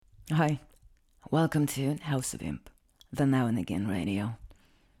Hi, welcome to House of Imp, the Now and Again Radio.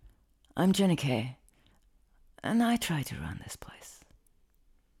 I'm JennyK, and I try to run this place.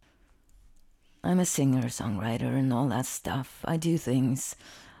 I'm a singer, songwriter, and all that stuff. I do things.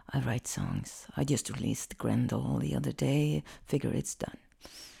 I write songs. I just released Grendel the other day. Figure it's done.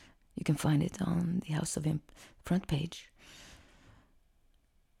 You can find it on the House of Imp front page.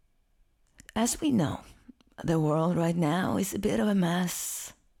 As we know, the world right now is a bit of a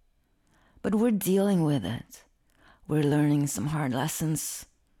mess. But we're dealing with it. We're learning some hard lessons.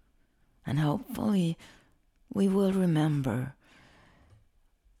 And hopefully we will remember.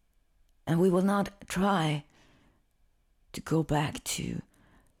 And we will not try to go back to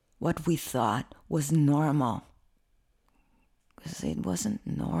what we thought was normal. Because it wasn't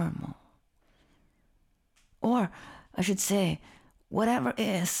normal. Or, I should say, whatever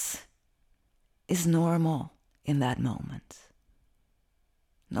is normal in that moment.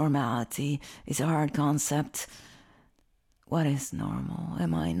 Normality is a hard concept. What is normal?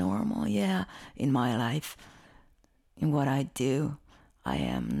 Am I normal? Yeah, in my life, in what I do, I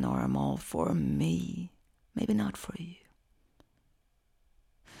am normal for me. Maybe not for you.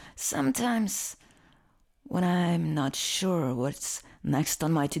 Sometimes, when I'm not sure what's next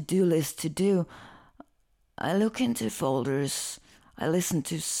on my to-do list to do, I look into folders. I listen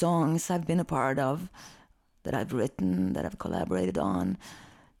to songs I've been a part of, that I've written, that I've collaborated on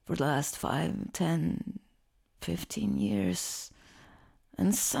for the last 5, 10, 15 years.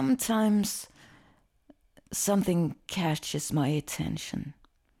 And sometimes something catches my attention.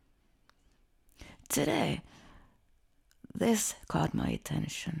 Today, this caught my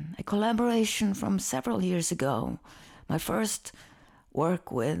attention. A collaboration from several years ago. My first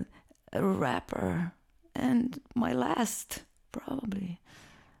work with a rapper, and my last, probably,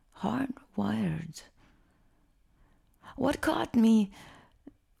 Hardwired. What caught me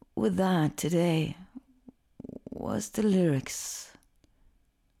with that today was the lyrics.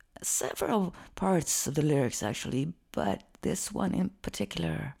 Several parts of the lyrics, actually, but this one in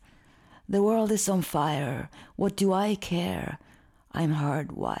particular. The world is on fire. What do I care? I'm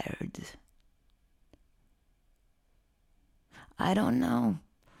hardwired. I don't know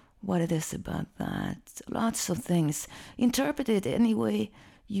what it is about that. Lots of things. Interpret it any way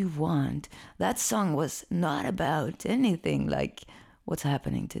you want. That song was not about anything like what's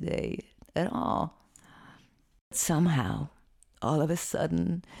happening today at all. Somehow, all of a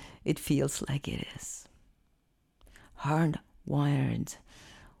sudden, it feels like it is. Hardwired.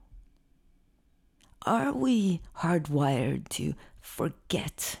 Are we hardwired to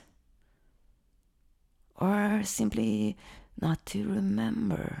forget? Or simply not to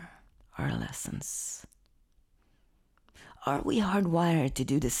remember our lessons? Are we hardwired to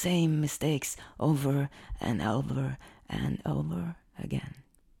do the same mistakes over and over and over again?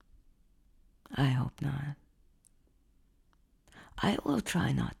 I hope not. I will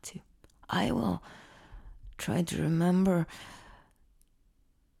try not to. I will try to remember.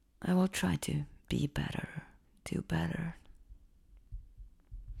 I will try to be better, do better.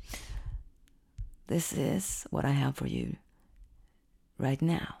 This is what I have for you right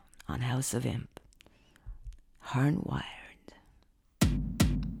now on House of Imp. Hardwired.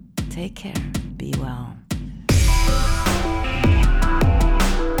 Take care. Be well.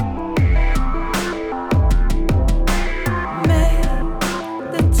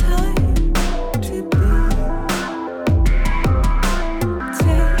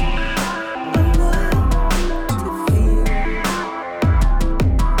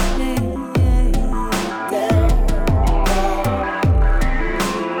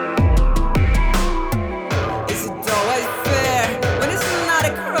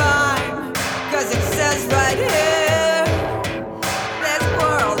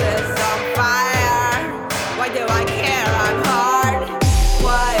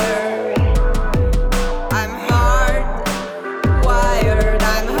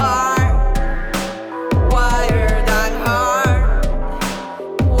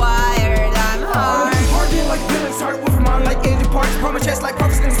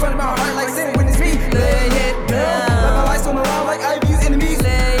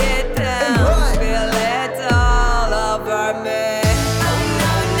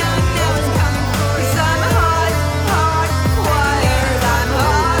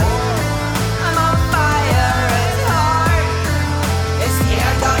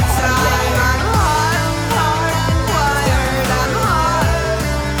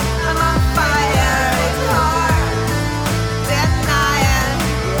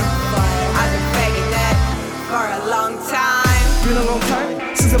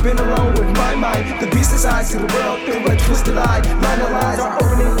 Been alone with my mind. The beast decides to the world through a twisted eye. Mind lies are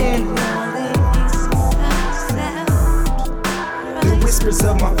opening